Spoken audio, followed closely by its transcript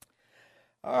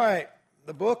All right,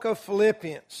 the book of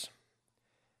Philippians.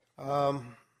 Who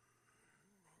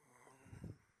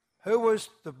was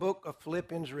the book of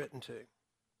Philippians written to?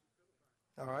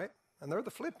 All right, and they're the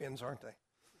Philippians, aren't they?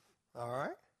 All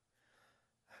right.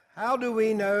 How do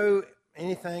we know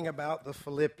anything about the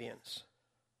Philippians?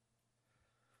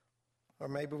 Or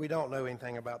maybe we don't know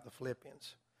anything about the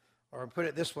Philippians. Or put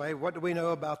it this way, what do we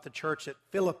know about the church at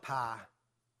Philippi?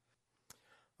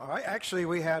 All right, actually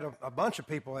we had a bunch of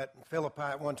people at Philippi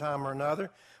at one time or another.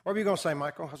 What were you going to say,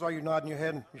 Michael? I saw you nodding your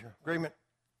head in your agreement.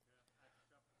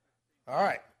 All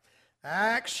right,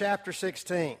 Acts chapter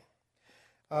 16.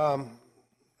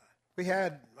 We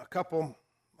had a couple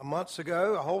of months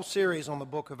ago a whole series on the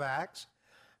book of Acts,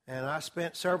 and I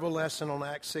spent several lessons on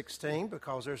Acts 16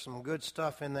 because there's some good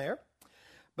stuff in there.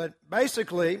 But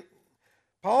basically,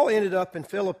 Paul ended up in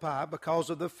Philippi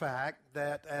because of the fact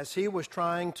that as he was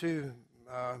trying to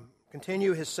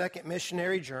continue his second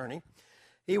missionary journey,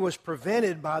 he was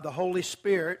prevented by the Holy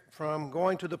Spirit from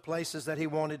going to the places that he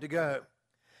wanted to go.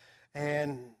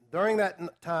 And during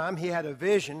that time, he had a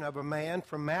vision of a man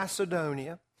from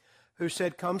Macedonia who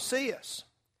said, "Come see us."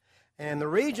 And the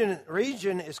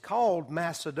region is called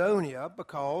Macedonia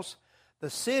because the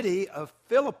city of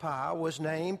Philippi was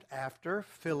named after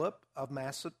Philip of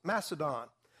Macedon,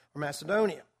 or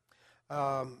Macedonia.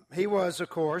 He was, of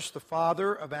course, the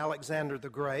father of Alexander the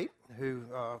Great, who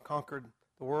conquered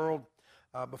the world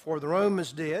before the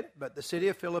Romans did, but the city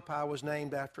of Philippi was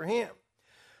named after him.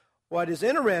 What is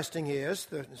interesting is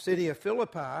the city of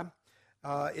Philippi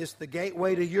is the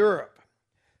gateway to Europe.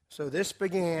 So this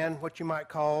began what you might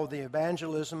call the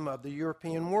evangelism of the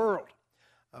European world.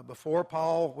 Before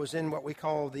Paul was in what we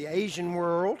call the Asian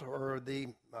world, or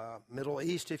the Middle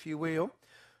East, if you will.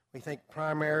 We think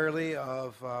primarily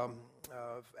of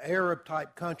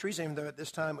Arab-type countries, even though at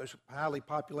this time it was highly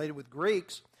populated with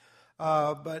Greeks.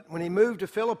 But when he moved to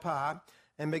Philippi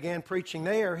and began preaching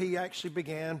there, he actually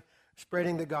began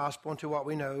spreading the gospel into what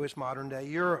we know as modern-day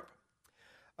Europe.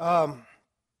 From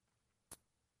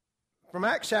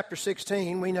Acts chapter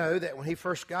 16, we know that when he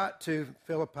first got to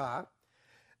Philippi,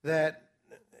 that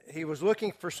he was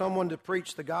looking for someone to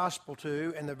preach the gospel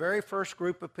to, and the very first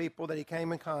group of people that he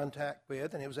came in contact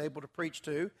with and he was able to preach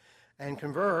to and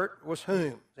convert was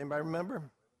whom? Does anybody remember?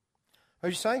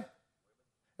 Who'd you say?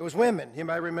 It was women.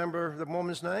 Anybody remember the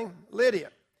woman's name?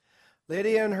 Lydia.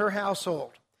 Lydia and her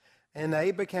household. And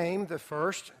they became the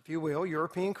first, if you will,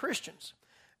 European Christians,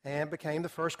 and became the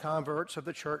first converts of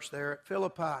the church there at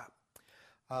Philippi.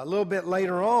 A little bit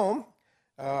later on,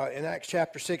 in Acts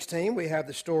chapter 16, we have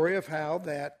the story of how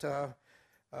that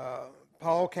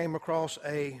Paul came across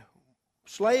a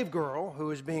slave girl who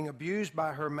was being abused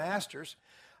by her masters.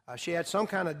 She had some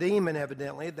kind of demon,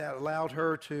 evidently, that allowed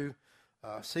her to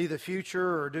see the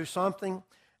future or do something.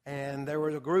 And there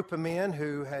was a group of men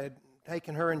who had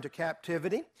taken her into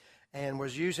captivity and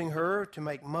was using her to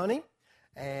make money.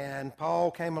 And Paul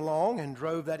came along and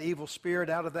drove that evil spirit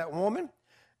out of that woman.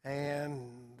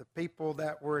 And the people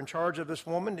that were in charge of this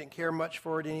woman didn't care much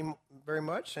for it very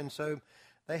much. And so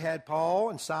they had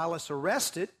Paul and Silas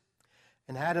arrested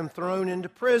and had them thrown into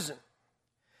prison.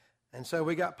 And so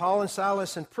we got Paul and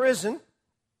Silas in prison.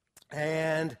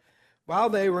 And while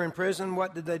they were in prison,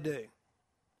 what did they do?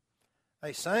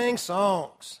 They sang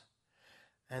songs.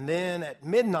 And then at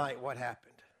midnight, what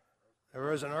happened? There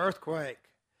was an earthquake.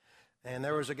 And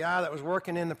there was a guy that was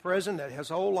working in the prison that his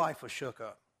whole life was shook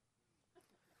up.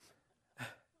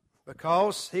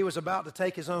 Because he was about to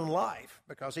take his own life,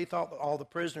 because he thought that all the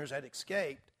prisoners had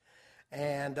escaped.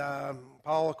 And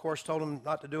Paul, of course, told him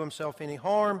not to do himself any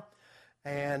harm.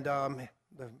 And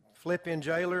the Philippian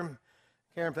jailer,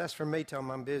 Karen, if that's from me, tell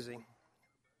him I'm busy.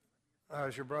 Oh,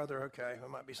 it's your brother? Okay. It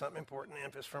might be something important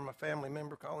if it's from a family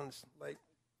member calling us late.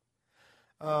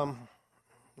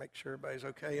 Make sure everybody's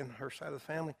okay in her side of the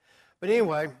family. But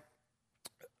anyway,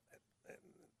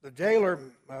 the jailer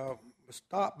was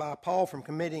stopped by Paul from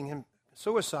committing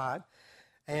suicide,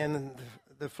 and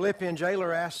the Philippian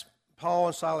jailer asked Paul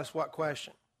and Silas what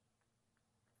question?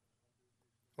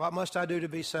 What must I do to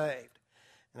be saved?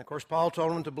 And of course, Paul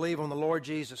told him to believe on the Lord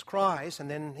Jesus Christ, and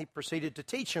then he proceeded to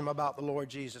teach him about the Lord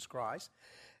Jesus Christ.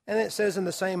 And it says in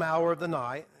the same hour of the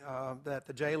night that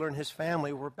the jailer and his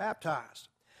family were baptized.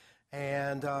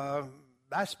 And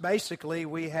that's basically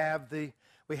we have,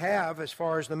 as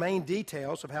far as the main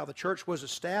details of how the church was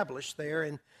established there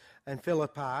in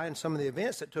Philippi and some of the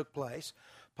events that took place.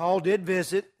 Paul did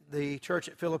visit the church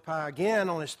at Philippi again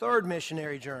on his third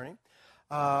missionary journey,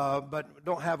 but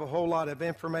don't have a whole lot of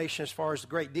information as far as the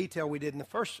great detail we did in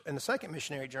the second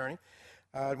missionary journey.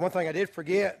 One thing I did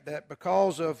forget, that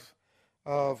because of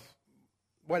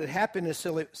what had happened in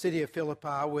the city of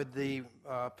Philippi with the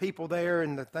people there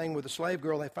and the thing with the slave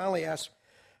girl, they finally asked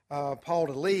Paul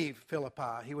to leave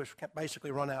Philippi. He was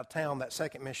basically run out of town that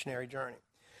second missionary journey.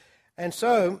 And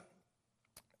so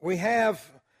we have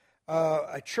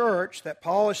a church that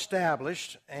Paul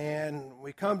established, and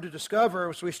we come to discover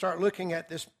as we start looking at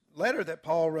this letter that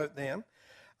Paul wrote them,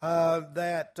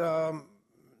 that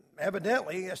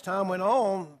evidently, as time went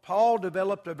on, Paul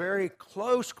developed a very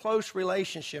close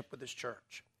relationship with his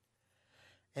church.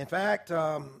 In fact,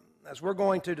 as we're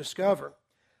going to discover,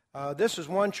 this is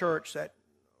one church that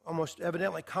almost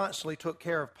evidently constantly took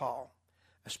care of Paul,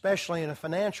 especially in a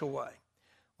financial way,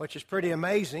 which is pretty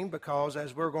amazing because,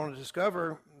 as we're going to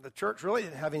discover, the church really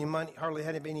didn't have any money, hardly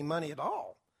had any money at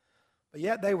all. But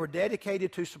yet they were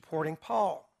dedicated to supporting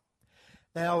Paul.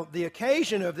 Now, the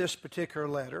occasion of this particular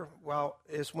letter,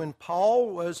 is when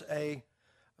Paul was a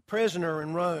prisoner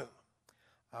in Rome.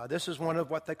 This is one of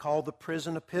what they call the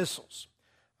prison epistles.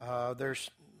 There's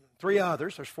three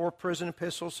others. There's 4 prison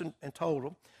epistles in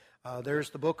total.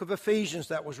 There's the book of Ephesians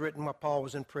that was written while Paul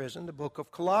was in prison, the book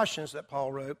of Colossians that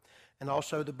Paul wrote, and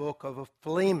also the book of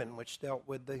Philemon, which dealt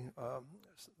with the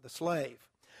slave.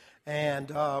 And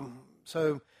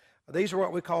so these are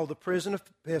what we call the prison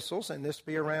epistles, and this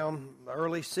will be around the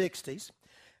early 60s.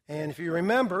 And if you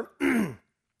remember, when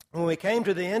we came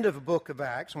to the end of the book of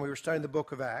Acts, and we were studying the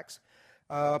book of Acts,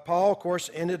 Paul, of course,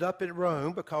 ended up at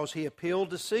Rome because he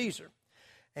appealed to Caesar.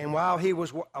 And while he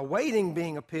was awaiting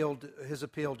his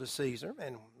appeal to Caesar,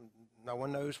 and no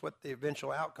one knows what the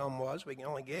eventual outcome was, we can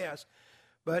only guess,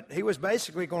 but he was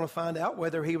basically going to find out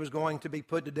whether he was going to be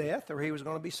put to death or he was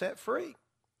going to be set free.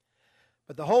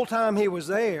 But the whole time he was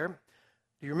there,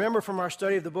 do you remember from our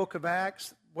study of the book of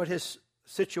Acts what his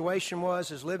situation was,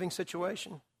 his living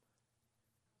situation?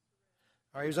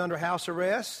 Or he was under house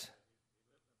arrest?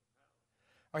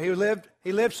 Or he lived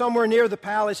somewhere near the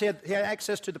palace. He had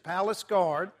access to the palace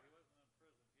guard.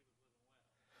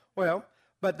 Well,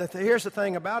 but here's the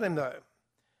thing about him, though.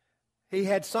 He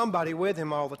had somebody with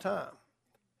him all the time.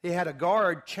 He had a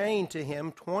guard chained to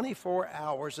him 24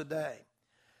 hours a day.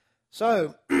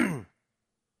 So it's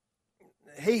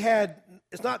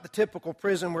not the typical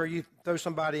prison where you throw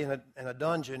somebody in a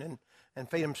dungeon and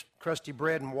feed them crusty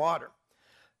bread and water.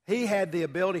 He had the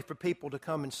ability for people to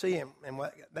come and see him and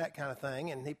that kind of thing,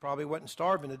 and he probably wasn't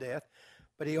starving to death,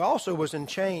 but he also was in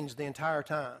chains the entire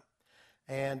time.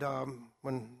 And I don't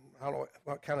know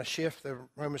what kind of shift the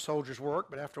Roman soldiers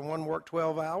worked, but after one worked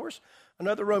 12 hours,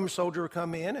 another Roman soldier would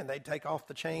come in, and they'd take off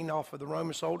the chain off of the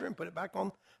Roman soldier and put it back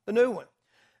on the new one.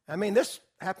 I mean, this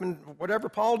happened whatever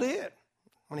Paul did.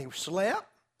 When he slept,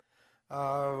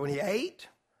 when he ate,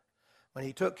 when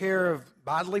he took care of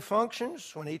bodily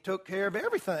functions, when he took care of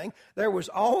everything, there was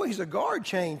always a guard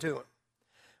chained to him,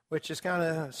 which is kind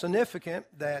of significant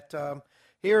that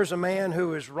here's a man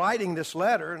who is writing this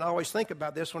letter, and I always think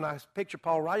about this when I picture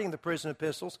Paul writing the prison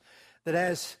epistles, that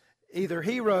as either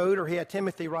he wrote or he had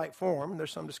Timothy write for him.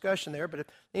 There's some discussion there, but if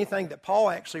anything that Paul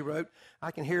actually wrote,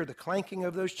 I can hear the clanking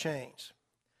of those chains.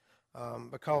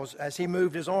 Because as he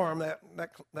moved his arm,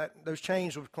 those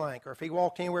chains would clank. Or if he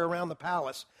walked anywhere around the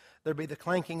palace, there'd be the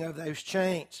clanking of those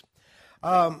chains.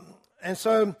 And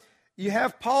so you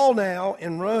have Paul now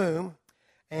in Rome,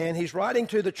 and he's writing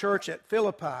to the church at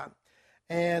Philippi.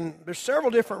 And there's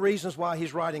several different reasons why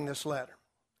he's writing this letter.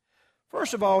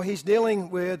 First of all, he's dealing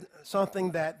with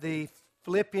something that the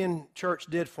Philippian church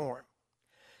did for him.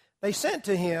 They sent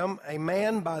to him a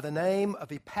man by the name of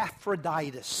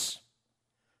Epaphroditus.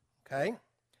 Okay?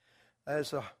 That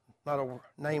is not a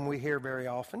name we hear very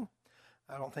often.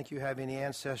 I don't think you have any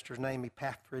ancestors named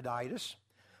Epaphroditus.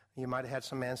 You might have had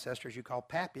some ancestors you called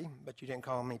Pappy, but you didn't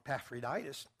call him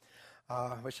Epaphroditus,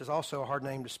 which is also a hard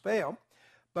name to spell.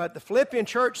 But the Philippian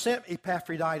church sent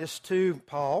Epaphroditus to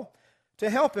Paul to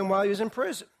help him while he was in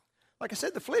prison. Like I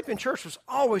said, the Philippian church was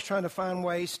always trying to find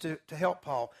ways to help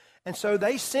Paul. And so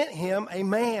they sent him a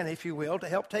man, if you will, to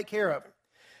help take care of him.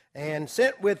 And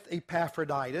sent with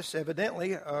Epaphroditus,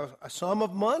 evidently, a sum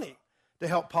of money to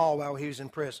help Paul while he was in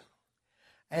prison.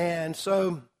 And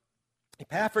so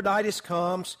Epaphroditus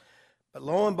comes, but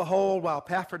lo and behold, while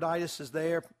Epaphroditus is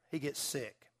there, he gets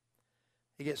sick.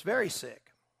 He gets very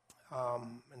sick.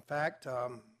 In fact,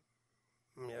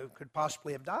 could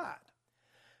possibly have died.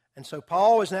 And so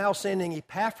Paul is now sending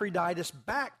Epaphroditus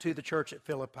back to the church at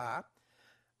Philippi,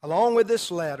 along with this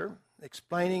letter,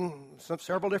 explaining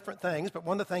several different things, but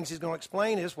one of the things he's going to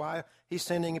explain is why he's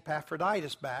sending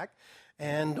Epaphroditus back.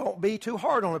 And don't be too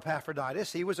hard on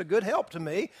Epaphroditus. He was a good help to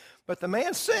me, but the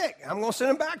man's sick. I'm going to send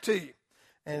him back to you.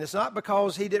 And it's not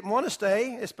because he didn't want to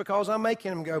stay. It's because I'm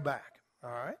making him go back.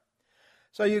 All right?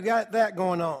 So you got that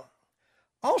going on.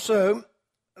 Also,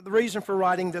 the reason for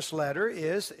writing this letter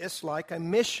is it's like a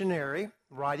missionary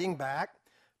writing back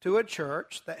to a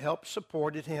church that helped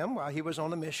supported him while he was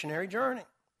on a missionary journey.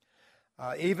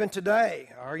 Even today,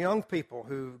 our young people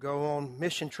who go on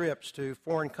mission trips to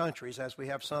foreign countries, as we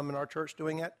have some in our church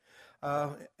doing it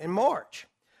in March,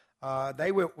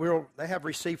 they have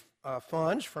received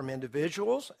funds from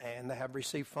individuals, and they have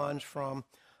received funds from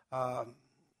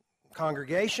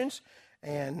congregations.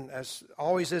 And as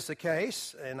always is the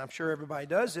case, and I'm sure everybody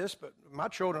does this, but my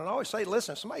children always say,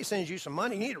 listen, if somebody sends you some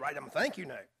money, you need to write them a thank you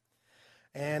note.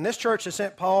 And this church has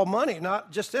sent Paul money,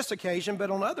 not just this occasion,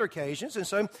 but on other occasions. And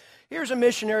so here's a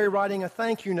missionary writing a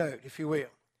thank you note, if you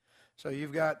will. So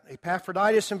you've got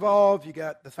Epaphroditus involved. You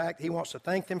got the fact that he wants to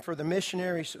thank them for the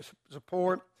missionary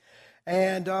support.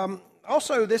 And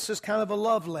also this is kind of a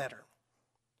love letter.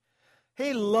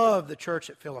 He loved the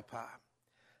church at Philippi.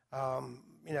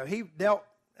 He dealt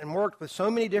and worked with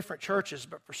so many different churches,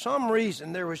 but for some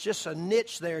reason there was just a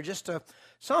niche there,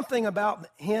 something about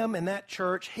him and that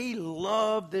church. He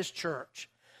loved this church.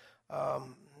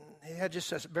 He had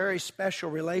just a very special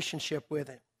relationship with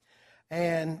it.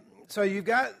 And so you've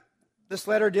got this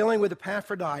letter dealing with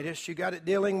Epaphroditus. You got it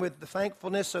dealing with the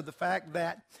thankfulness of the fact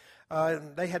that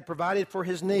they had provided for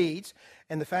his needs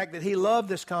and the fact that he loved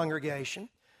this congregation.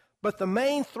 But the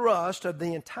main thrust of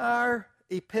the entire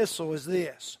epistle is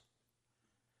this: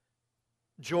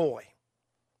 joy.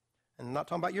 And I'm not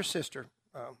talking about your sister.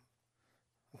 I'm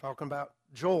talking about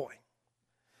joy.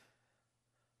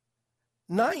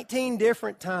 19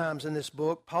 different times in this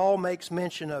book, Paul makes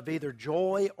mention of either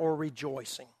joy or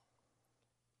rejoicing.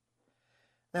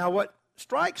 Now, what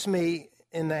strikes me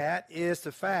in that is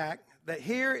the fact that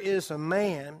here is a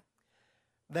man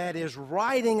that is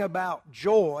writing about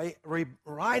joy,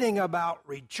 writing about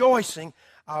rejoicing,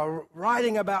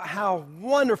 writing about how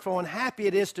wonderful and happy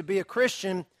it is to be a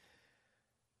Christian.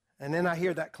 And then I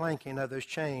hear that clanking of those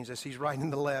chains as he's writing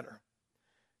the letter.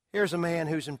 Here's a man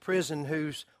who's in prison,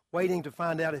 who's waiting to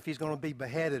find out if he's going to be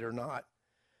beheaded or not.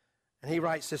 And he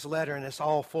writes this letter, and it's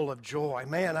all full of joy.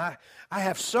 Man, I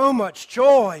have so much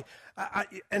joy.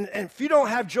 And if you don't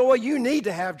have joy, you need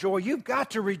to have joy. You've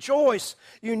got to rejoice.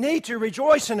 You need to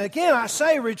rejoice. And again, I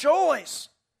say rejoice.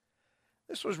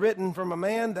 This was written from a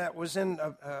man that was in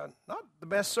not the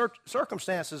best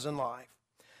circumstances in life.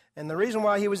 And the reason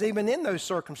why he was even in those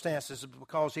circumstances is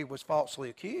because he was falsely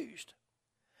accused.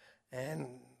 And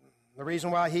the reason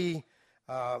why he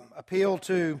appealed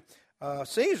to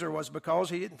Caesar was because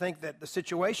he didn't think that the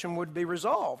situation would be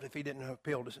resolved if he didn't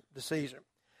appeal to Caesar.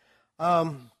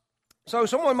 So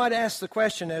someone might ask the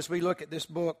question as we look at this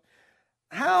book,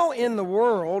 how in the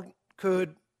world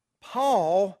could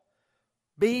Paul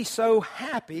be so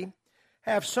happy,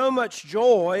 have so much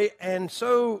joy, and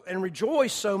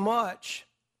rejoice so much,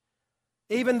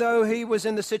 even though he was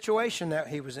in the situation that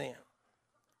he was in?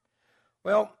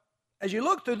 Well, as you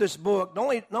look through this book,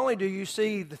 not only do you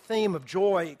see the theme of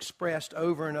joy expressed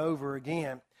over and over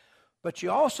again, but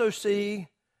you also see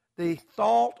the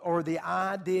thought or the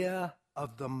idea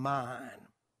of the mind.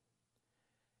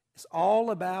 It's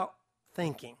all about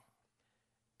thinking.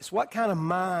 It's what kind of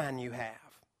mind you have.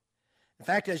 In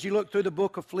fact, as you look through the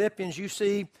book of Philippians, you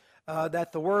see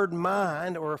that the word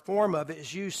mind, or a form of it,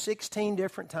 is used 16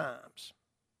 different times.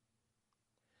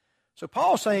 So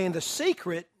Paul's saying the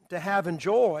secret to having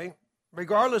joy,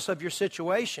 regardless of your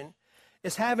situation,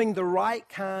 is having the right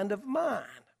kind of mind.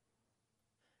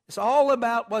 It's all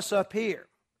about what's up here.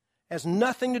 It has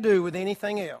nothing to do with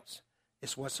anything else.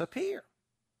 It's what's up here.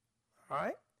 All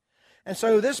right? And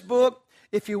so this book,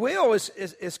 if you will,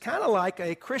 is kind of like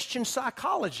a Christian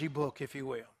psychology book, if you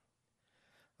will.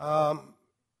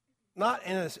 Not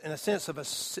in a sense of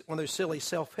one of those silly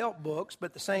self-help books, but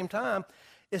at the same time,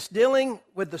 it's dealing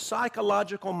with the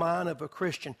psychological mind of a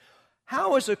Christian.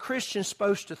 How is a Christian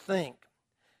supposed to think?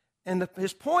 And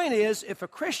his point is, if a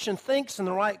Christian thinks in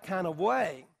the right kind of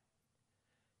way,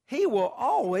 he will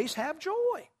always have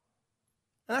joy.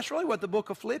 And that's really what the book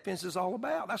of Philippians is all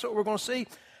about. That's what we're going to see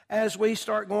as we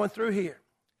start going through here.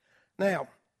 Now,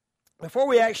 before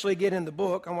we actually get in the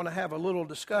book, I want to have a little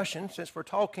discussion, since we're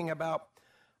talking about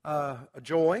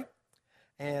joy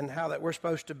and how that we're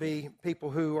supposed to be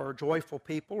people who are joyful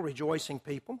people, rejoicing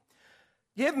people.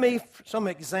 Give me some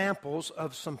examples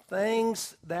of some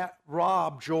things that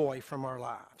rob joy from our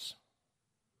lives.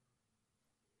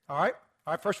 All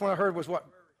right, first one I heard was what?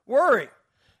 Worry.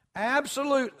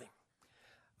 Absolutely.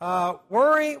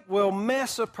 Worry will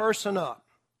mess a person up,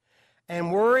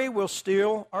 and worry will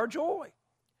steal our joy.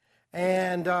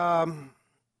 And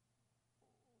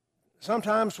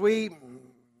sometimes we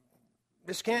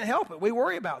just can't help it. We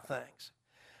worry about things.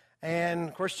 And,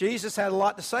 of course, Jesus had a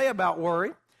lot to say about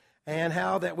worry. and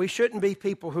how that we shouldn't be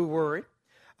people who worry.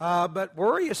 But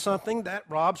worry is something that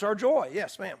robs our joy.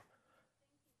 Yes, ma'am.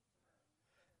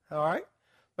 All right.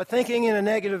 But thinking in a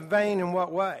negative vein in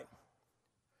what way?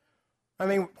 I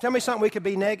mean, tell me something we could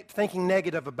be thinking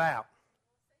negative about.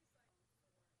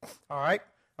 All right.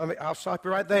 I'll stop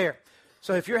you right there.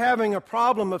 So if you're having a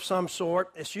problem of some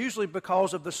sort, it's usually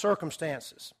because of the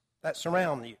circumstances that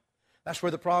surround you. That's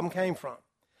where the problem came from.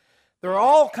 There are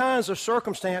all kinds of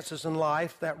circumstances in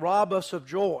life that rob us of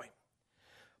joy.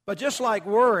 But just like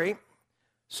worry,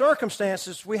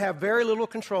 circumstances we have very little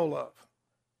control of.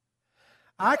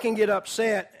 I can get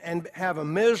upset and have a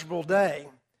miserable day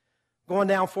going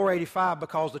down 485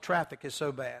 because the traffic is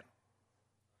so bad.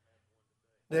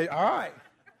 All right.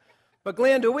 But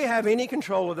Glenn, do we have any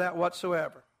control of that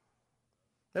whatsoever?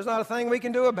 There's not a thing we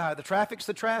can do about it. The traffic's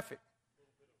the traffic.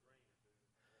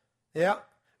 Yeah.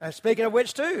 And speaking of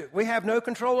which, too, we have no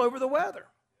control over the weather.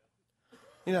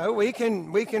 You know, we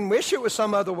can wish it was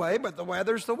some other way, but the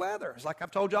weather's the weather. It's like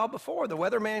I've told y'all before. The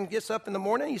weatherman gets up in the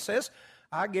morning, he says,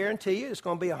 I guarantee you it's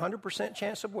going to be 100%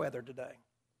 chance of weather today.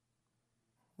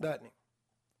 Doesn't he?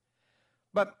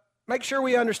 But make sure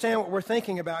we understand what we're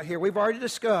thinking about here. We've already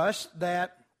discussed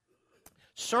that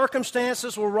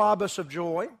circumstances will rob us of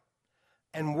joy,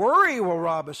 and worry will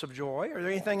rob us of joy. Are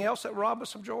there anything else that rob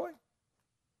us of joy?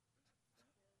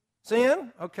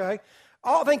 Sin? Okay.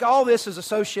 I think all this is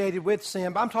associated with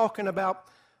sin, but I'm talking about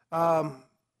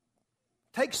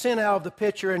take sin out of the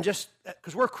picture and just,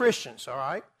 because we're Christians, all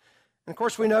right? And of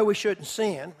course we know we shouldn't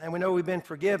sin, and we know we've been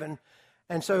forgiven.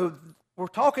 And so we're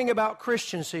talking about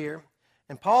Christians here,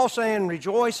 and Paul's saying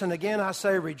rejoice, and again I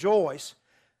say rejoice,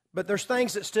 but there's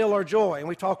things that still are joy. And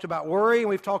we've talked about worry, and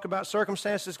we've talked about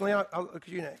circumstances. Glenn, I'll look at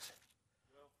you next.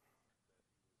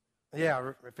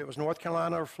 Yeah, if it was North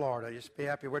Carolina or Florida, just be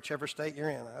happy whichever state you're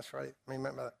in. That's right. I mean,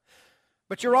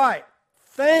 but you're right.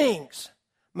 Things,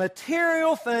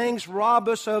 material things rob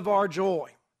us of our joy,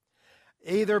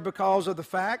 either because of the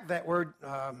fact that we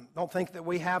don't think that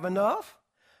we have enough,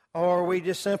 or we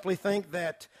just simply think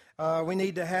that we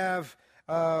need to have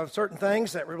certain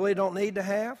things that we really don't need to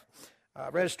have. I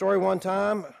read a story one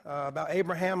time about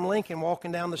Abraham Lincoln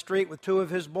walking down the street with two of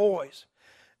his boys.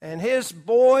 And his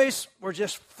boys were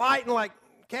just fighting like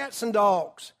cats and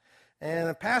dogs. And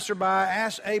a passerby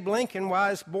asked Abe Lincoln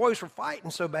why his boys were fighting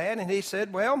so bad. And he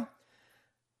said, well,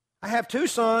 I have two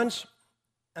sons,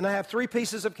 and I have 3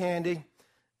 pieces of candy,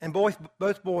 and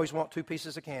both boys want 2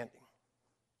 pieces of candy.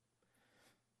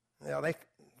 Now, they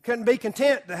couldn't be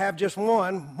content to have just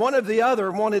one. One of the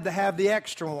other wanted to have the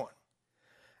extra one.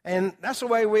 And that's the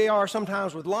way we are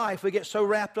sometimes with life. We get so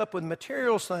wrapped up with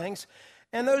material things.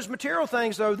 And those material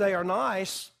things, though they are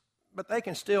nice, but they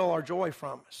can steal our joy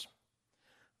from us.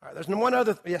 All right, there's one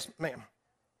other, yes, ma'am.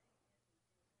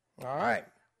 All right.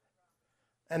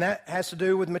 And that has to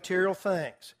do with material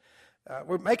things.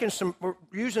 We're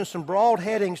using some broad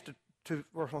headings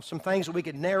or some things that we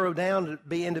could narrow down to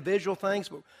be individual things.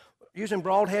 But using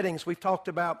broad headings, we've talked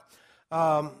about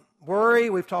worry,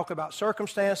 we've talked about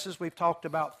circumstances, we've talked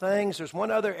about things. There's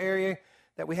one other area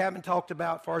that we haven't talked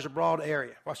about as far as a broad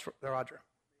area. What's Roger?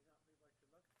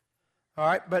 All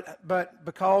right, but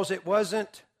because it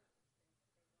wasn't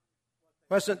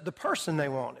the person they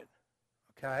wanted,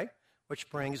 okay? Which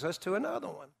brings us to another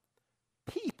one.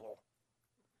 People.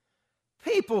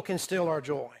 People can steal our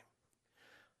joy.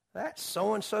 That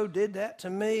so-and-so did that to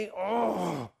me.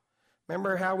 Oh,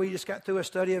 remember how we just got through a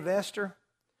study of Esther?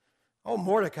 Oh,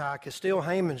 Mordecai could steal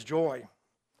Haman's joy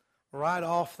right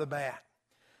off the bat.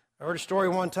 I heard a story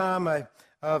one time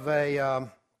of a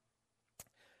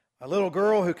little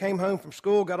girl who came home from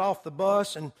school, got off the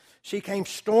bus, and she came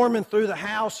storming through the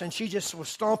house, and she just was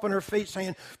stomping her feet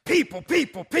saying, people,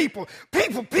 people, people,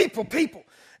 people, people, people.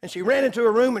 And she ran into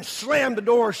her room and slammed the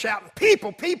door shouting,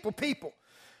 people, people, people.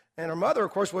 And her mother, of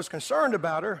course, was concerned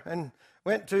about her and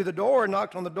went to the door and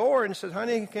knocked on the door and said,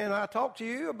 honey, can I talk to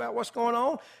you about what's going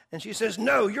on? And she says,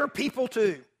 no, you're people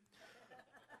too.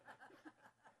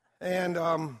 And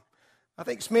I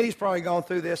think Smitty's probably gone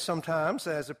through this sometimes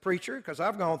as a preacher, because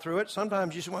I've gone through it.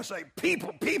 Sometimes you just want to say,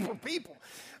 people, people, people,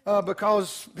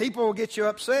 because people will get you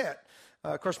upset.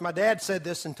 Of course, my dad said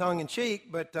this in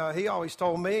tongue-in-cheek, but he always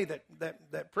told me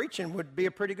that preaching would be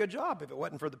a pretty good job if it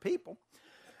wasn't for the people.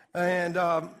 And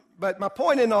but my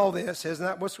point in all this is, and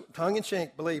that was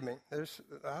tongue-in-cheek, believe me.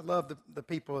 I love the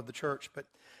people of the church, but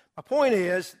my point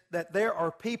is that there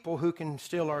are people who can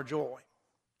steal our joy.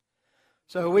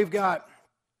 So we've got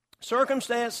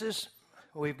circumstances,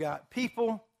 we've got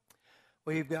people,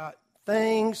 we've got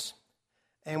things,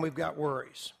 and we've got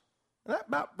worries. And that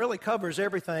about really covers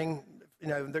everything. You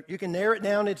know, you can narrow it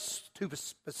down to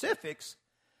specifics,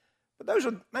 But those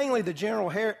are mainly the general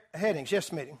headings.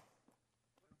 Yes, Smitty?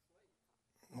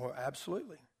 Well,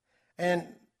 absolutely. And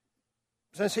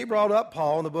since he brought up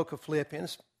Paul in the book of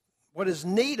Philippians, what is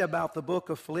neat about the book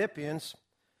of Philippians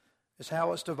is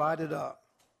how it's divided up.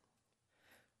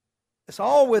 It's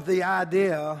all with the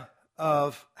idea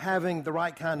of having the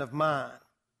right kind of mind.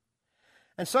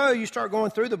 And so you start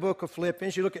going through the book of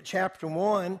Philippians, you look at chapter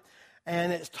 1,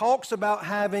 and it talks about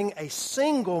having a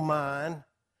single mind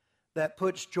that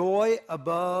puts joy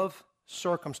above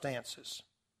circumstances.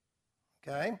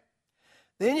 Okay?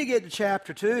 Then you get to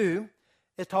chapter 2,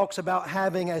 it talks about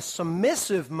having a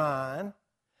submissive mind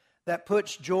that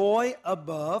puts joy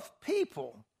above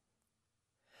people.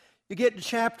 You get to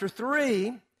chapter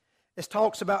 3, it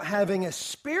talks about having a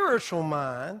spiritual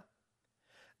mind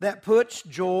that puts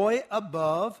joy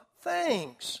above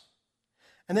things.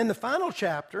 And then the final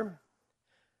chapter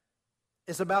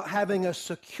is about having a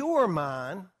secure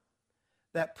mind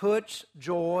that puts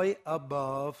joy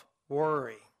above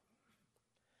worry.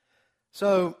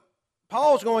 So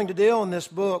Paul's going to deal in this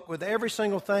book with every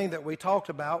single thing that we talked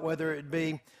about, whether it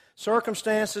be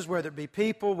circumstances, whether it be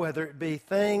people, whether it be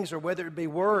things, or whether it be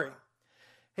worry.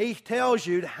 He tells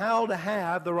you how to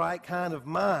have the right kind of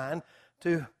mind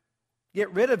to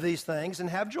get rid of these things and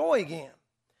have joy again.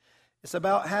 It's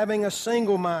about having a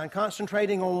single mind,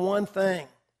 concentrating on one thing.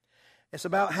 It's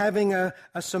about having a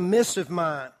submissive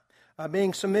mind,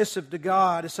 being submissive to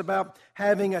God. It's about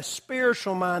having a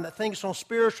spiritual mind that thinks on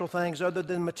spiritual things other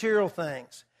than material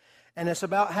things. And it's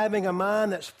about having a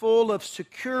mind that's full of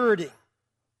security.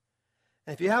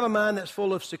 And if you have a mind that's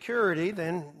full of security,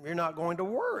 then you're not going to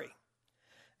worry.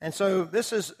 And so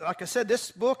this is, like I said, this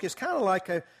book is kind of like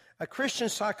a Christian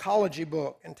psychology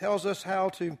book and tells us how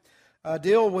to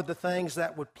deal with the things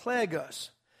that would plague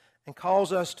us and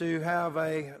cause us to have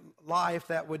a life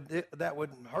that would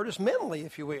hurt us mentally,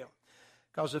 if you will.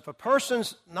 Because if a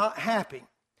person's not happy,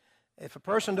 if a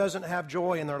person doesn't have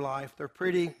joy in their life, they're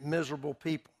pretty miserable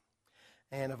people.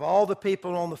 And of all the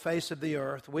people on the face of the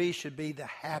earth, we should be the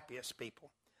happiest people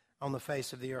on the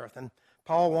face of the earth. And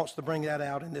Paul wants to bring that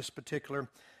out in this particular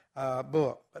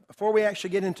book. But before we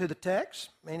actually get into the text,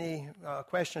 any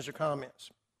questions or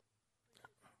comments?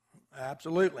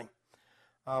 Absolutely.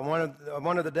 One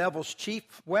of the devil's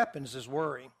chief weapons is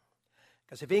worry.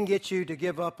 Because if he can get you to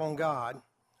give up on God,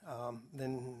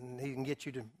 then he can get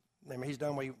you to, he's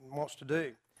done what he wants to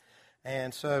do.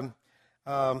 And so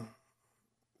I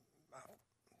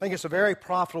think it's a very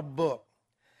profitable book.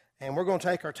 And we're going to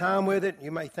take our time with it.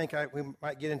 You may think we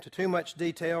might get into too much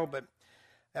detail, but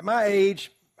at my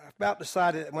age, I've about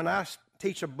decided that when I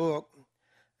teach a book,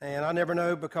 and I never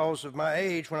know because of my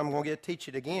age when I'm going to get to teach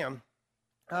it again,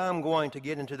 I'm going to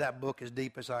get into that book as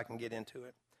deep as I can get into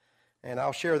it. And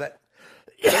I'll share that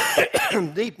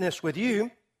deepness with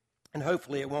you, and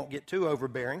hopefully it won't get too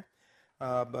overbearing.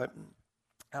 But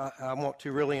I want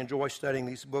to really enjoy studying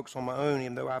these books on my own,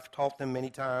 even though I've taught them many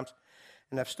times,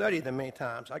 and I've studied them many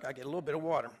times. I got to get a little bit of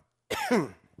water. If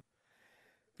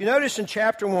you notice in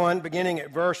chapter 1, beginning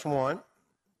at verse 1,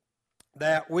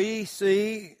 that we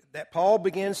see that Paul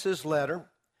begins his letter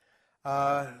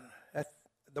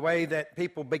the way that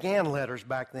people began letters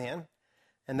back then,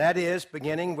 and that is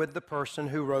beginning with the person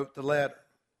who wrote the letter.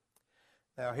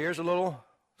 Now, here's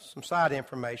some side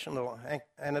information, a little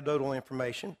anecdotal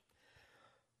information.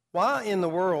 Why in the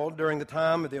world, during the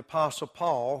time of the Apostle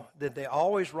Paul, did they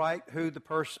always write who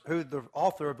the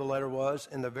author of the letter was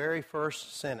in the very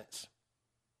first sentence?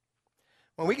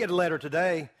 When we get a letter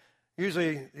today,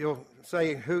 usually you'll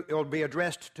say who it'll be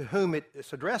addressed to whom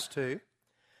it's addressed to,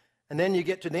 and then you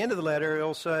get to the end of the letter,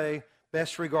 it'll say,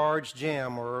 best regards,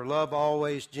 Jim, or love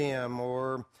always, Jim,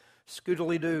 or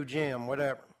scoodly-doo, Jim,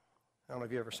 whatever. I don't know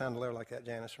if you ever signed a letter like that,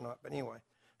 Janice, or not, but anyway,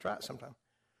 try it sometime.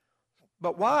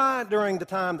 But why, during the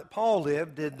time that Paul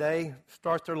lived, did they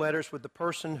start their letters with the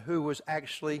person who was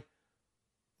actually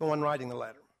the one writing the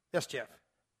letter? Yes, Jeff?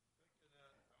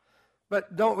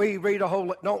 But don't we,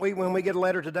 when we get a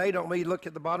letter today, don't we look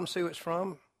at the bottom, see who it's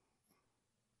from?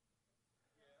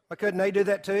 But couldn't they do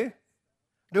that too?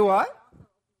 Do what?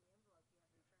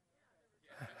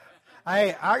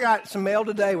 Hey, I got some mail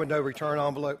today with no return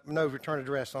envelope, no return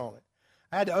address on it.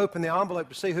 I had to open the envelope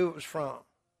to see who it was from.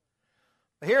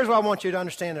 But here's what I want you to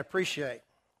understand and appreciate.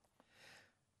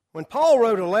 When Paul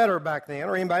wrote a letter back then,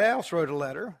 or anybody else wrote a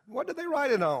letter, what did they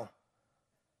write it on?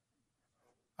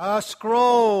 A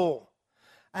scroll.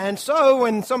 And so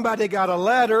when somebody got a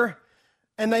letter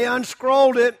and they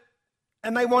unscrolled it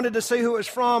and they wanted to see who it was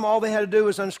from, all they had to do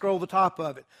was unscroll the top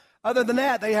of it. Other than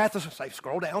that, they have to say,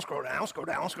 scroll down, scroll down, scroll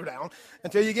down, scroll down,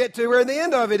 until you get to where the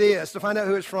end of it is to find out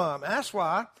who it's from. And that's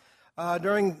why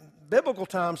during biblical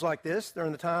times like this,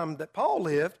 during the time that Paul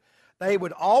lived, they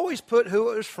would always put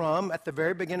who it was from at the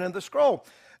very beginning of the scroll.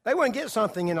 They wouldn't get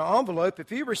something in an envelope.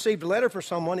 If you received a letter from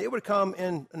someone, it would come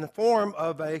in the form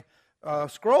of a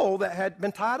scroll that had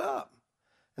been tied up.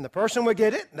 And the person would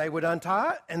get it, they would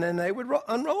untie it, and then they would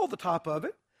unroll the top of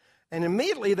it, and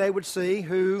immediately they would see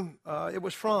who it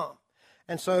was from.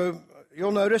 And so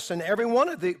you'll notice in every one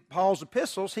of Paul's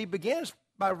epistles, he begins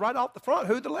by right off the front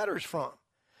who the letter is from.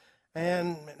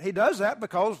 And he does that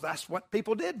because that's what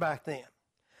people did back then.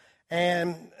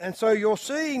 And so you'll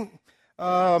see in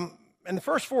the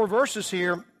first 4 verses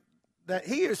here that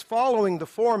he is following the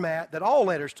format that all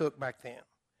letters took back then.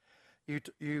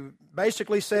 You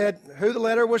basically said who the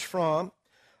letter was from.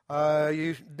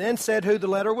 You then said who the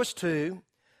letter was to.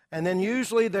 And then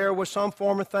usually there was some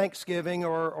form of thanksgiving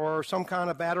or some kind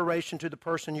of adoration to the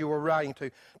person you were writing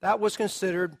to. That was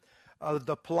considered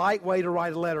the polite way to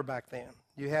write a letter back then.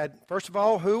 You had, first of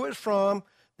all, who it was from,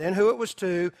 then who it was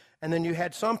to, and then you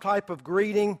had some type of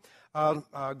greeting,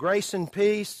 grace and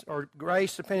peace, or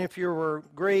grace depending if you were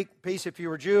Greek, peace if you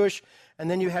were Jewish, and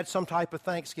then you had some type of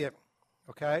thanksgiving,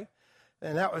 okay?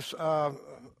 And that was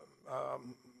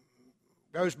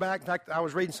goes back. In fact, I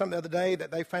was reading something the other day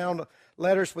that they found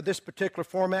letters with this particular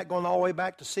format going all the way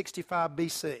back to 65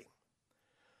 BC.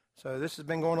 So this has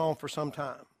been going on for some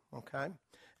time, okay?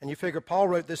 And you figure Paul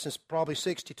wrote this in probably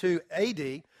 62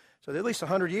 AD, so at least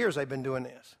 100 years they've been doing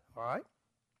this, all right?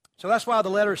 So that's why the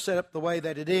letter is set up the way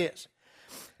that it is.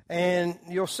 And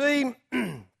you'll see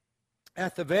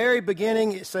at the very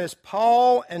beginning it says,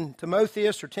 Paul and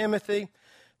Timotheus, or Timothy,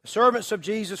 the servants of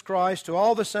Jesus Christ, to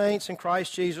all the saints in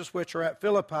Christ Jesus which are at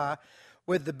Philippi,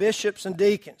 with the bishops and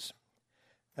deacons.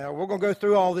 Now, we're going to go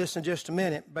through all this in just a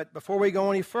minute, but before we go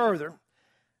any further,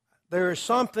 there is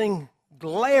something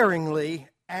glaringly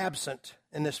absent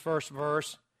in this first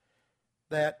verse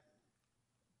that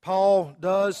Paul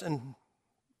does in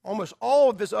almost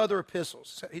all of his other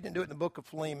epistles. He didn't do it in the book of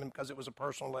Philemon because it was a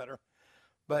personal letter.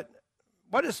 But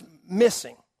what is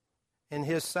missing in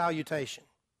his salutation?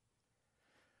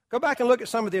 Go back and look at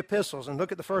some of the epistles and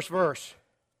look at the first verse.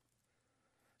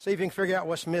 See if you can figure out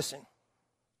what's missing.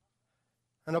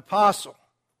 An apostle.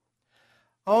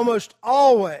 Almost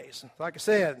always, like I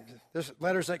said, this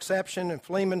letter's an exception, and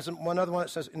Philemon's one other one that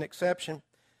says an exception.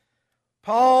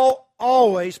 Paul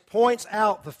always points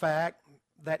out the fact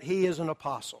that he is an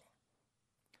apostle.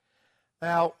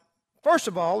 Now, first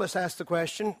of all, let's ask the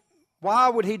question, why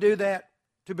would he do that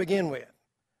to begin with?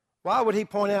 Why would he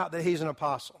point out that he's an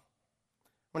apostle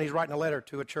when he's writing a letter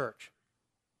to a church?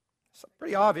 It's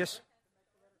pretty obvious.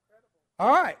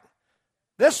 All right.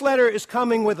 This letter is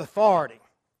coming with authority.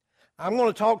 I'm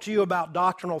going to talk to you about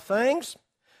doctrinal things.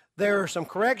 There are some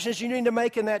corrections you need to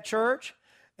make in that church.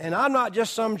 And I'm not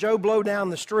just some Joe Blow down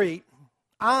the street.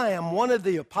 I am one of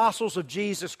the apostles of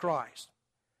Jesus Christ.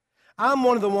 I'm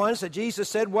one of the ones that Jesus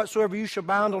said, whatsoever you shall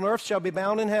bind on earth shall be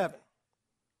bound in heaven.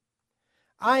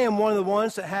 I am one of the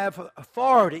ones that have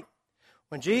authority.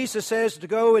 When Jesus says to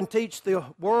go and teach the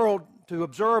world to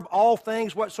observe all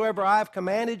things whatsoever I have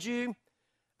commanded you,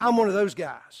 I'm one of those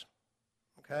guys.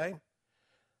 Okay?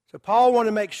 So Paul wanted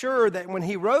to make sure that when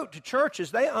he wrote to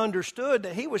churches, they understood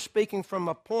that he was speaking from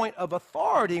a point of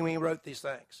authority when he wrote these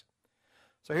things.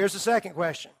 So here's the second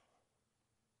question.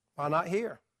 Why not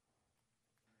here?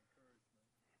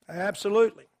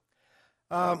 Absolutely.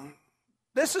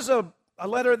 This is a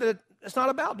letter that it's not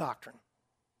about doctrine.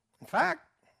 In fact,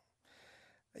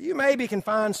 you maybe can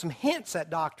find some hints at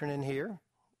doctrine in here,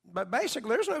 but basically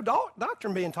there's no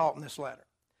doctrine being taught in this letter.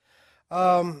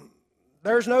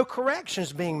 There's no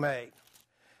corrections being made.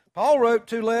 Paul wrote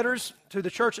 2 letters to the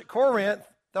church at Corinth.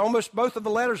 Almost both of the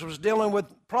letters was dealing with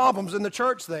problems in the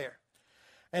church there.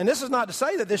 And this is not to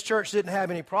say that this church didn't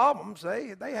have any problems.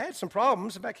 They had some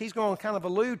problems. In fact, he's going to kind of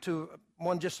allude to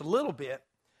one just a little bit.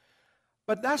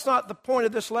 But that's not the point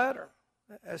of this letter.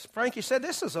 As Frankie said,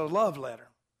 this is a love letter.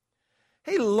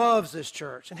 He loves this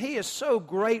church, and he is so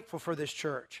grateful for this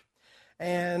church.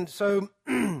 And so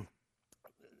the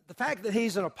fact that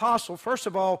he's an apostle, first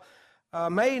of all,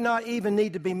 may not even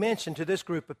need to be mentioned to this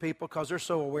group of people because they're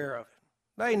so aware of it.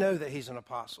 They know that he's an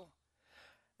apostle.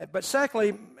 But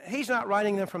secondly, he's not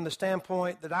writing them from the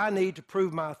standpoint that I need to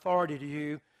prove my authority to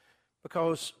you,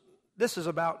 because this is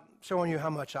about showing you how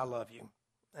much I love you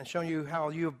and showing you how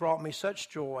you have brought me such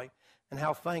joy and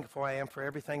how thankful I am for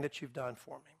everything that you've done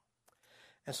for me.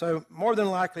 And so more than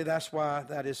likely that's why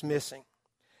that is missing.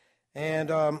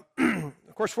 And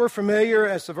of course we're familiar,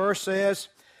 as the verse says,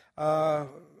 it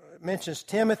mentions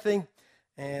Timothy.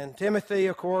 And Timothy,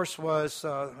 of course, was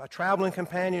a traveling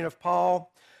companion of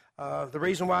Paul. The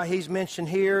reason why he's mentioned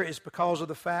here is because of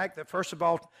the fact that, first of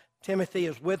all, Timothy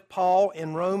is with Paul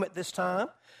in Rome at this time,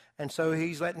 and so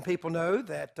he's letting people know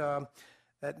that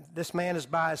that this man is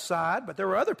by his side. But there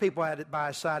were other people by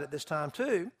his side at this time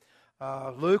too.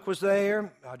 Luke was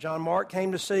there. John Mark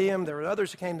came to see him. There were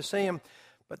others who came to see him.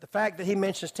 But the fact that he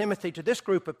mentions Timothy to this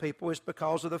group of people is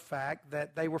because of the fact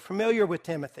that they were familiar with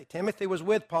Timothy. Timothy was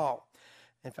with Paul.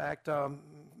 In fact,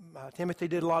 Timothy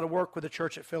did a lot of work with the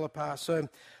church at Philippi, so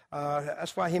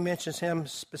that's why he mentions him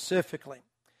specifically.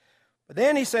 But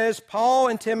then he says, Paul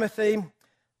and Timothy,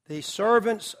 the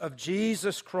servants of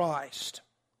Jesus Christ.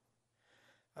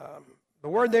 The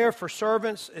word there for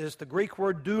servants is the Greek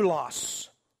word doulos,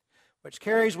 which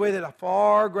carries with it a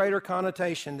far greater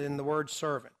connotation than the word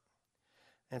servant.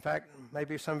 In fact,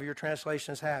 maybe some of your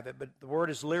translations have it, but the word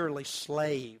is literally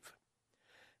slave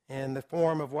in the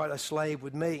form of what a slave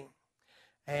would mean.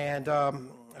 And,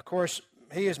 of course,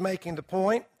 he is making the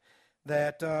point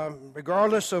that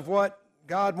regardless of what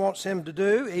God wants him to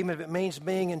do, even if it means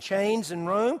being in chains in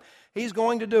Rome, he's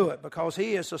going to do it because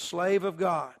he is a slave of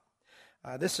God.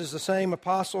 This is the same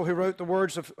apostle who wrote the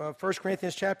words of 1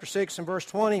 Corinthians chapter 6 and verse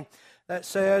 20 that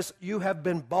says, you have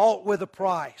been bought with a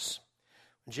price.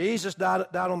 When Jesus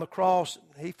died on the cross,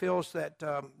 he feels that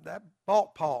that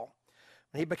bought Paul.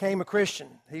 When he became a Christian,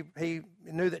 he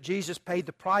knew that Jesus paid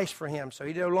the price for him, so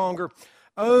he no longer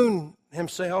owned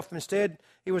himself. Instead,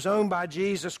 he was owned by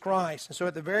Jesus Christ. And so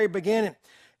at the very beginning,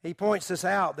 he points this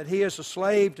out, that he is a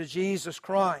slave to Jesus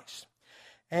Christ.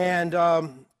 And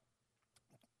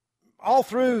all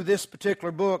through this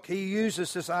particular book, he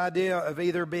uses this idea of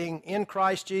either being in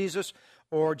Christ Jesus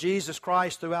or Jesus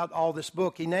Christ throughout all this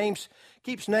book. He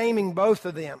keeps naming both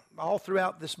of them all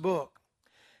throughout this book.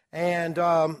 And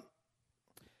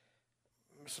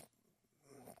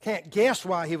can't guess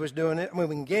why he was doing it. I mean,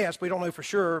 we can guess. We don't know for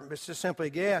sure. It's just simply a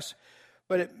guess.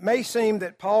 But it may seem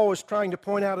that Paul was trying to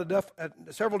point out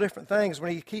several different things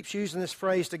when he keeps using this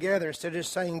phrase together instead of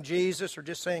just saying Jesus or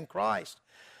just saying Christ.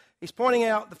 He's pointing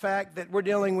out the fact that we're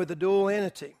dealing with a dual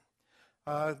entity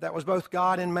that was both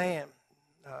God and man.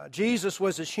 Jesus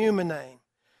was his human name.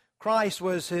 Christ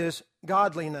was his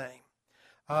godly name.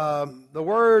 The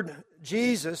word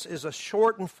Jesus is a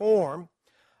shortened form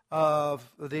of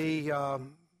the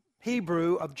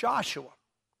Hebrew of Joshua.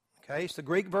 Okay, it's the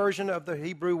Greek version of the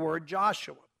Hebrew word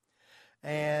Joshua.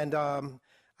 And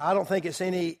I don't think it's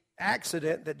any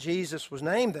accident that Jesus was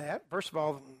named that. First of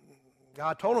all,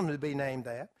 God told him to be named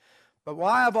that. But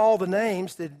why of all the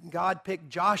names did God pick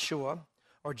Joshua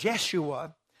or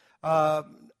Jeshua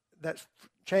that's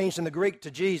changed in the Greek to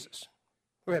Jesus?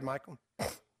 Go ahead, Michael.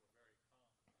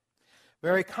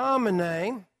 Very common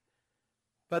name,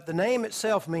 but the name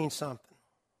itself means something.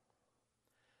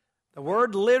 The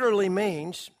word literally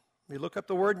means, you look up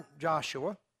the word Joshua,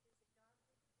 well,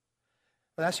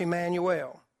 that's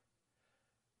Emmanuel.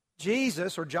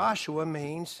 Jesus or Joshua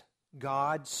means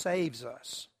God saves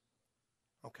us.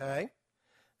 Okay?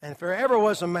 And if there ever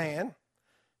was a man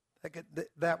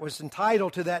that was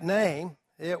entitled to that name,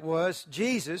 it was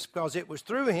Jesus, because it was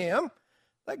through him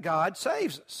that God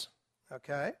saves us.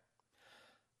 Okay?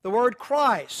 The word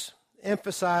Christ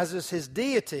emphasizes his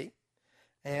deity.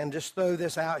 And just throw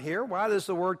this out here. Why does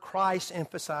the word Christ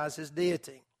emphasize his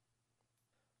deity?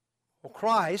 Well,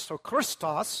 Christ, or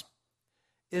Christos,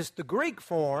 is the Greek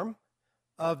form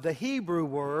of the Hebrew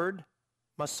word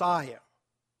Messiah.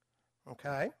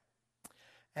 Okay?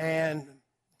 And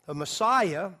the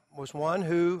Messiah was one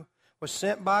who was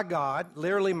sent by God.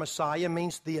 Literally, Messiah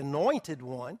means the anointed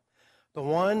one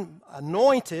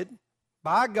anointed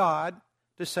by God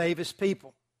to save his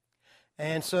people.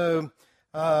 And so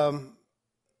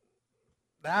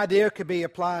the idea could be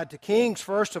applied to kings,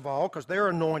 first of all, because they're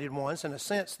anointed ones. In a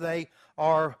sense, they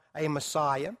are a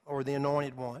Messiah, or the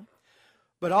anointed one.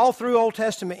 But all through Old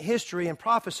Testament history and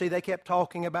prophecy, they kept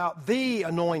talking about the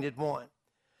anointed one.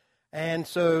 And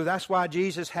so that's why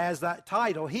Jesus has that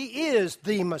title. He is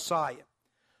the Messiah.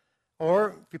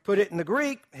 Or, if you put it in the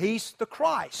Greek, he's the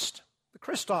Christ, the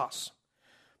Christos.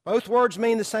 Both words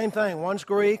mean the same thing. One's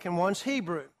Greek and one's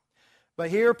Hebrew. But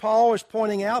here Paul is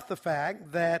pointing out the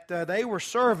fact that they were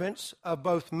servants of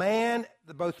both man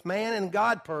and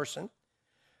God person,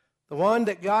 the one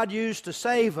that God used to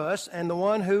save us, and the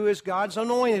one who is God's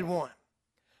anointed one.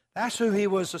 That's who he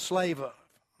was a slave of.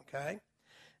 Okay?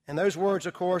 And those words,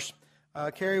 of course,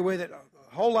 carry with it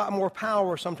a whole lot more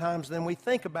power sometimes than we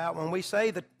think about when we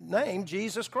say the name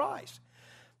Jesus Christ.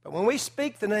 But when we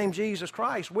speak the name Jesus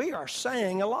Christ, we are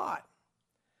saying a lot,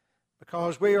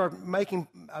 because we are making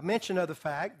a mention of the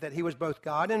fact that he was both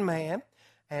God and man,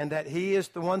 and that he is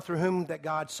the one through whom that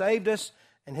God saved us,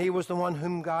 and he was the one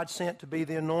whom God sent to be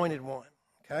the anointed one.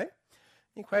 Okay?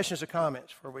 Any questions or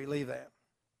comments before we leave that?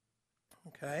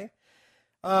 Okay?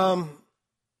 Then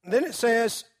it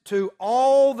says, to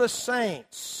all the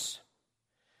saints.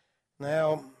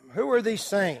 Now, who are these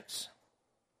saints?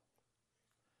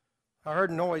 I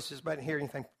heard noises, but I didn't hear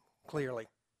anything clearly.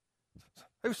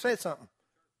 Who said something?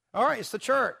 All right, it's the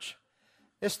church.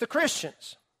 It's the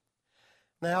Christians.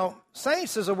 Now,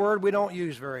 saints is a word we don't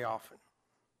use very often.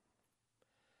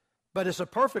 But it's a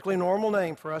perfectly normal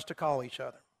name for us to call each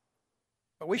other.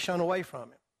 But we shun away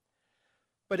from it.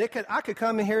 But I could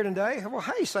come in here today, well,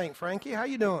 hey, St. Frankie, how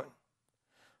you doing?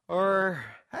 Or,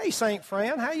 hey, St.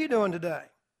 Fran, how you doing today?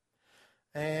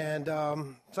 And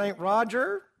St.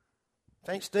 Roger,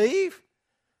 St. Steve,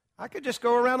 I could just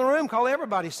go around the room, call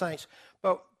everybody saints.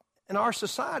 But in our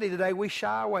society today, we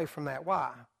shy away from that.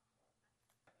 Why?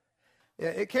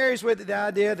 It carries with it the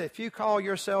idea that if you call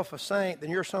yourself a saint, then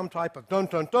you're some type of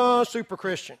dun-dun-dun super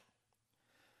Christian.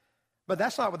 But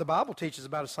that's not what the Bible teaches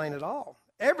about a saint at all.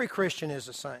 Every Christian is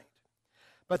a saint.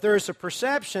 But there is a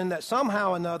perception that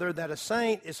somehow or another that a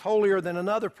saint is holier than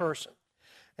another person.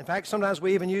 In fact, sometimes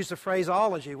we even use the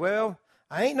phraseology, well,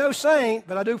 I ain't no saint,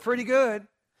 but I do pretty good.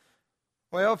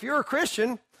 Well, if you're a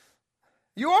Christian,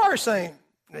 you are a saint,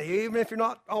 even if you're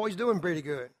not always doing pretty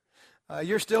good.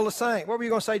 You're still a saint. What were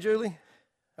you going to say, Julie?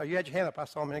 Oh, you had your hand up. I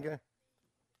saw a minute ago.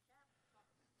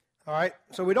 All right.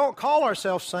 So we don't call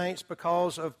ourselves saints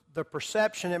because of the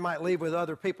perception it might leave with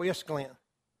other people. Yes, Glenn.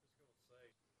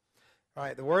 All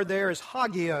right. The word there is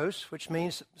hagios, which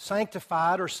means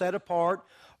sanctified or set apart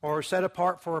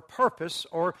for a purpose.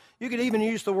 Or you could even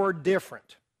use the word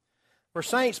different. We're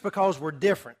saints because we're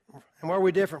different. And where are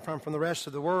we different from the rest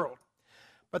of the world?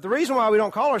 But the reason why we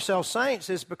don't call ourselves saints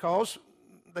is because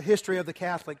the history of the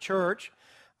Catholic Church.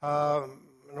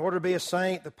 In order to be a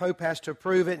saint, the Pope has to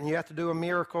approve it, and you have to do a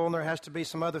miracle, and there has to be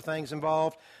some other things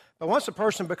involved. But once a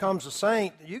person becomes a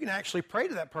saint, you can actually pray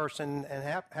to that person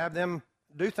and have them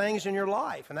do things in your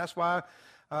life, and that's why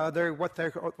they're what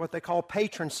they call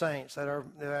patron saints.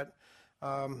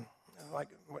 Like,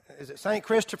 is it Saint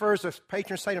Christopher is the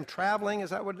patron saint of traveling?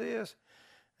 Is that what it is?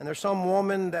 And there's some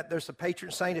woman that there's a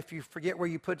patron saint. If you forget where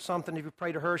you put something, if you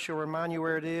pray to her, she'll remind you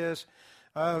where it is.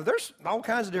 There's all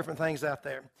kinds of different things out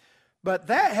there. But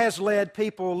that has led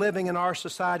people living in our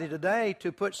society today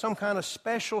to put some kind of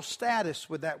special status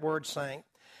with that word saint.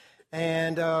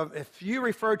 And if you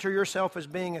refer to yourself as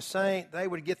being a saint, they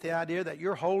would get the idea that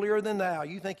you're holier than thou.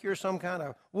 You think you're some kind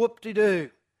of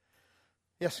whoop-de-doo.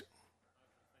 Yes?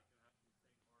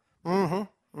 But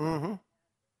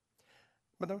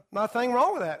there's nothing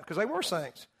wrong with that because they were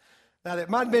saints. Now, it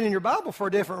might have been in your Bible for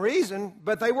a different reason,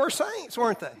 but they were saints,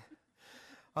 weren't they?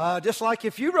 Just like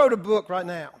if you wrote a book right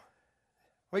now,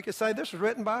 we could say this was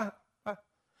written by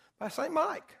St.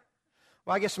 Mike.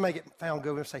 Well, I guess to make it sound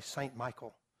good, we'll say St.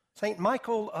 Michael. St.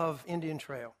 Michael of Indian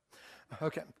Trail.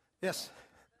 Okay, yes.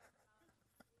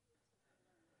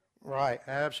 Right,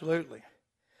 absolutely.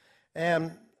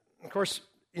 And, of course,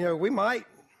 we might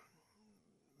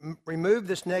remove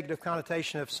this negative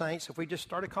connotation of saints if we just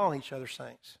started calling each other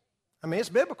saints. I mean, it's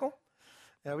biblical.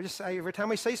 We just say, every time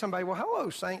we see somebody, well,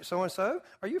 hello, Saint so-and-so.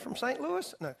 Are you from St.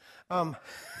 Louis? No.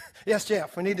 Yes,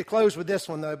 Jeff, we need to close with this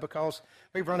one, though, because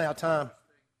we've run out of time.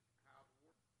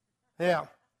 Yeah.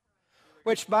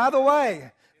 Which, by the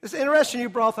way, it's interesting you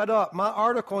brought that up. My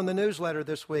article in the newsletter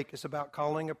this week is about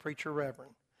calling a preacher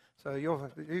reverend. So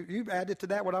you added to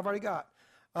that what I've already got.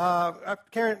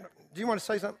 Karen, do you want to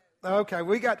say something? Okay,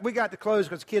 we got to close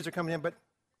because the kids are coming in, but